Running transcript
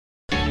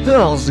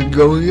How's it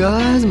going,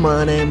 guys?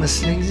 My name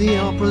is Slingsy.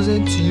 I'll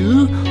present to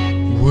you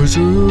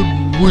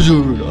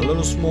WizardWizard, a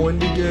little small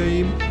indie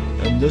game,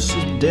 and this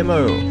is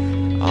demo.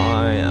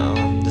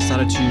 I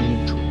decided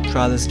to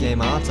try this game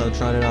out. So I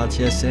tried it out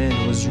yesterday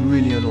and it was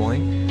really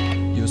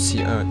annoying. You'll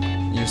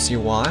see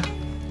why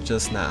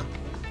just now.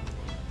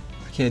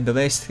 Okay, the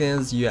basic thing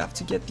is you have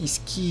to get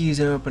these keys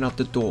and open up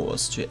the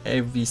doors to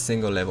every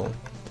single level.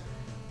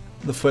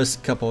 The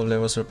first couple of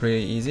levels are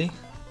pretty easy.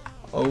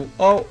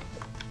 Oh,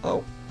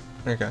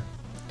 okay.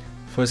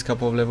 First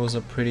couple of levels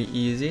are pretty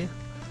easy.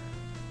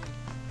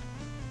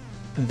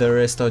 The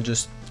rest are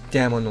just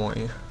damn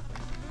annoying.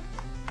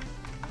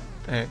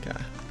 Okay.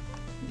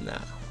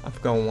 Now, I've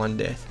got one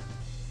death.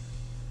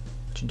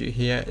 What you do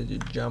here is you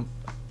jump.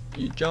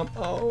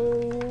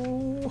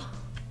 Oh!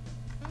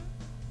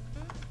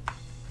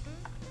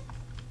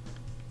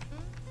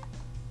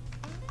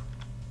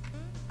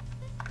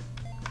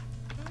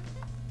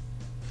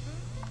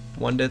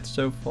 One death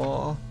so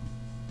far.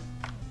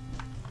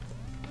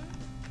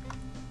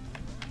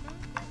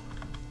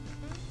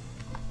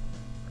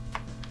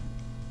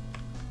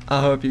 I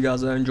hope you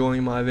guys are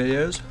enjoying my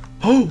videos.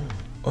 Oh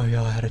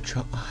yeah, I had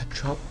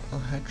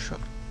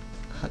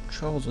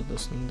troubles with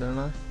this one, didn't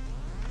I?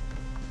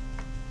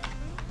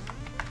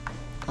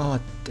 Oh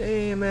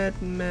damn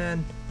it,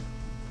 man.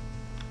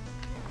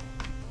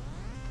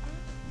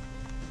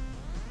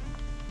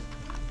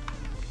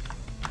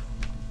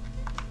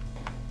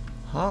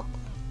 Huh?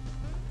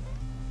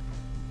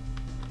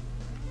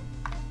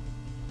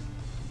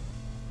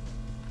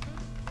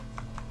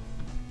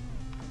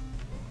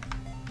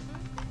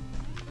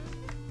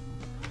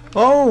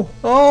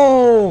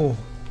 Oh!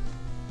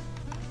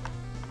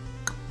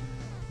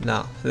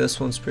 Now,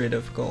 this one's pretty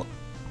difficult.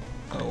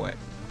 Oh, wait.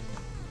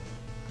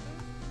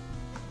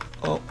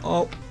 Oh!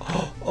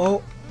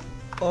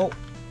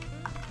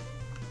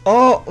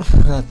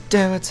 God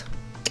damn it!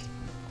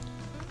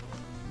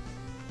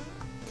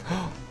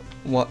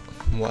 What?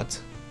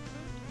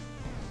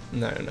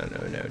 No,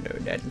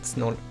 that's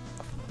not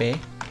fair.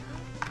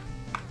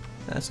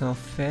 That's not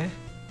fair.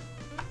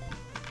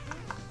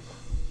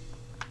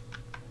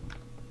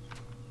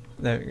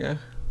 There we go.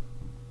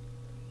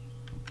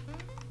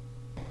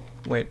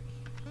 Wait.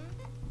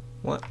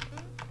 What?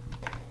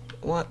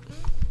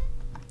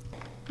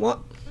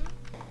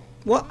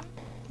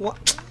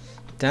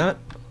 Damn it.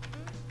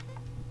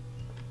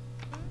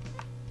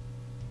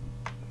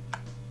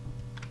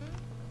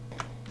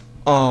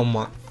 Oh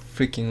my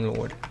freaking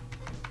lord.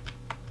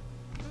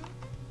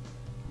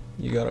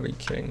 You gotta be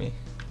kidding me.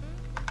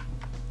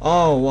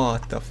 Oh,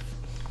 what the f—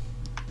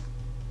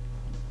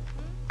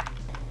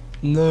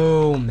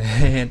 No,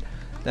 man.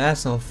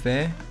 That's not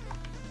fair.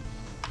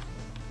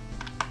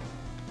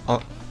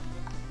 Oh!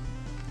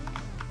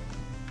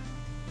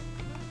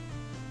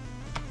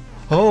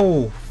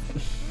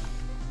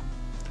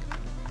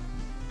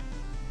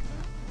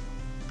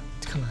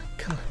 Come on.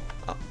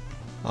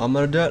 I'm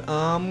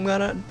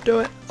gonna do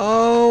it.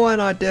 Oh, and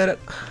I did it.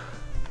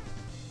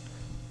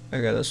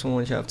 Okay, this one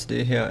what you have to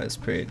do here is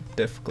pretty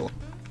difficult.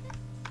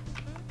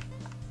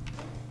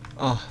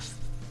 Oh,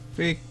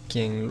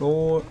 freaking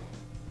lord.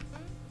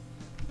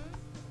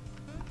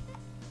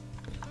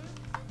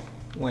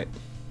 Wait.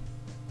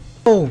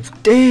 Oh,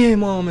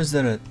 damn, I almost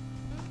did it.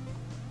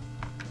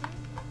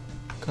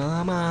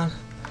 Come on.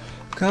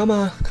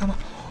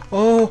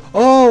 Oh,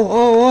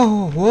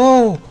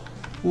 whoa.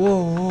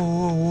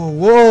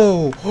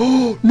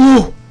 Oh,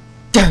 no!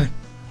 Damn it.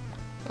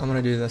 I'm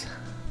gonna do this.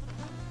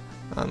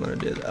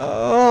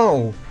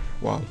 Oh,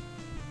 wow.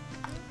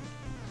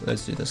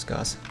 Let's do this,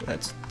 guys.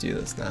 Let's do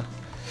this now.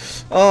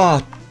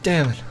 Oh,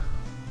 damn it.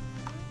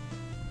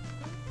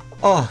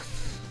 Oh.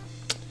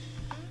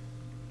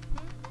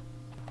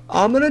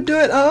 I'm gonna do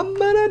it. I'm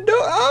gonna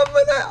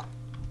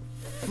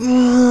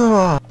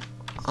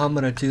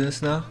do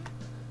this now.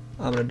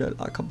 I'm gonna do it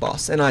like a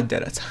boss, and I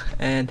did it.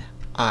 And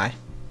I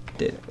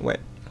did it. Wait,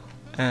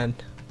 and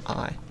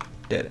I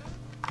did it.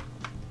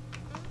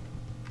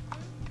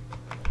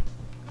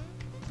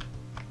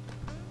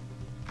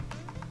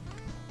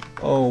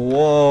 Oh,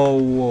 whoa.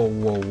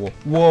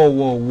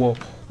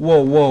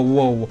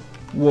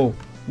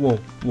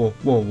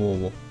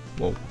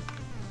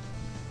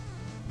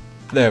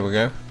 There we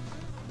go.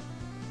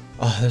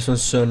 Oh, this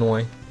one's so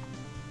annoying.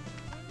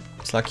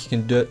 It's like you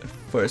can do it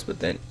first, but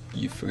then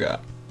you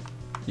forgot.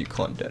 You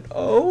can't do it.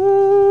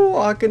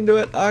 Oh, I can do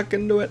it. Oh,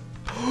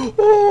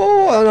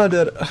 and I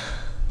did it.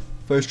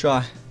 First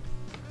try.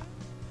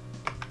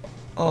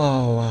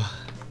 Oh,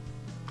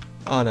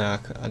 oh no, I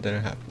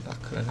couldn't have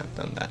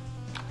done that.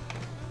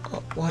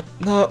 Oh, what?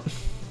 No.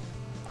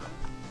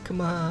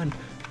 Come on.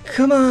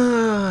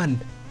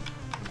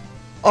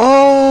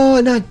 Oh,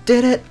 and I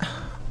did it.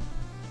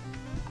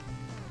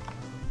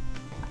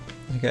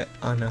 Okay,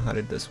 I know how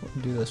to do this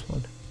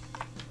one.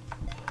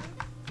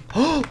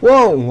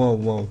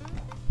 Whoa.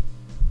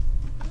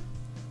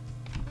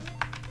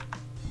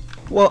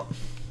 What?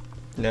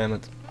 Damn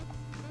it.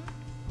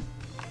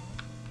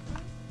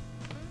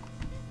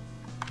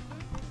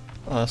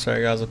 Oh,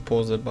 sorry guys, I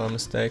paused it by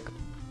mistake.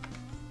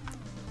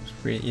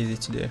 pretty easy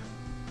to do.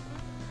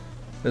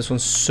 This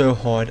one's so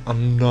hard,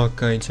 I'm not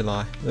going to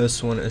lie.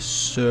 This one is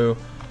so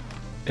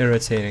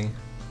irritating.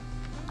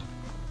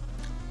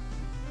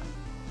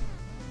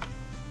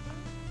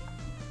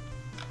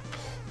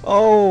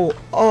 Oh,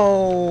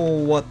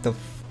 what the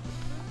f—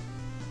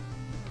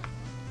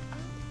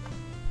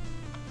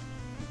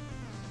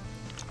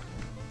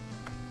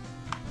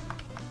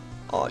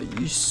 Are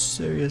you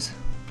serious?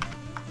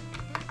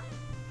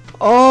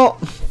 Oh!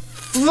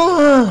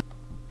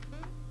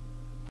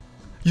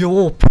 You're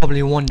all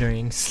probably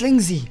wondering,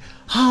 Slingsy,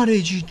 how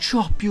did you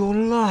drop your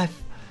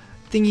life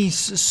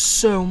thingies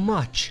so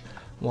much?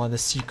 Well, the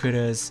secret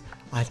is,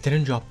 I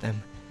didn't drop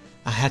them.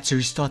 I had to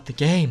restart the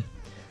game.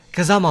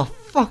 Cause I'm a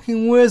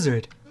fucking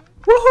wizard.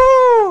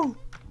 Woohoo!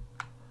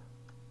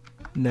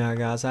 No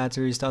guys, I had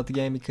to restart the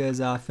game because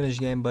I finished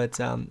the game, but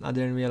I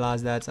didn't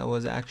realize that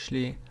I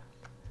actually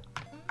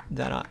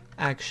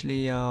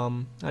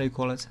how do you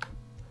call it?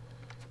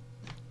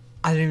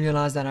 I didn't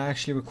realize that I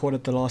actually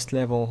recorded the last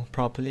level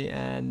properly,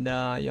 and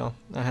yeah,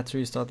 I had to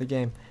restart the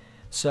game.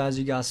 So as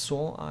you guys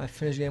saw, I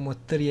finished the game with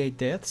 38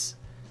 deaths,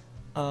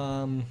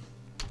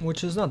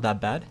 which is not that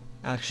bad.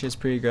 Actually, it's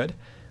pretty good.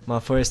 My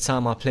first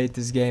time I played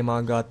this game,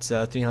 I got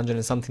 300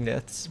 and something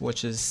deaths,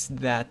 which is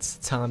that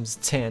times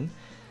 10.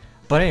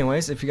 But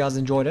anyways, if you guys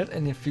enjoyed it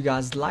and if you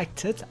guys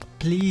liked it,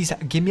 please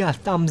give me a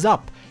thumbs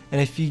up.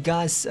 And if you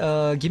guys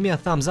give me a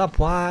thumbs up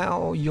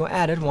while you're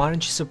at it, why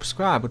don't you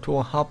subscribe? It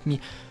will help me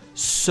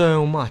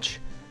so much.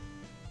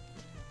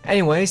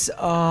 Anyways,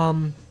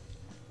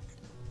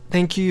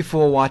 thank you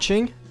for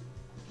watching.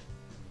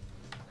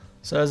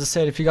 So as I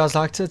said, if you guys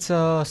liked it,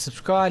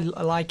 subscribe,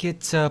 like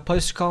it,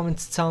 post a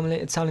comment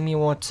telling me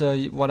what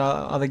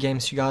other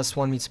games you guys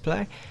want me to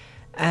play,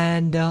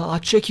 and I'll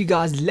check you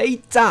guys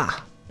later.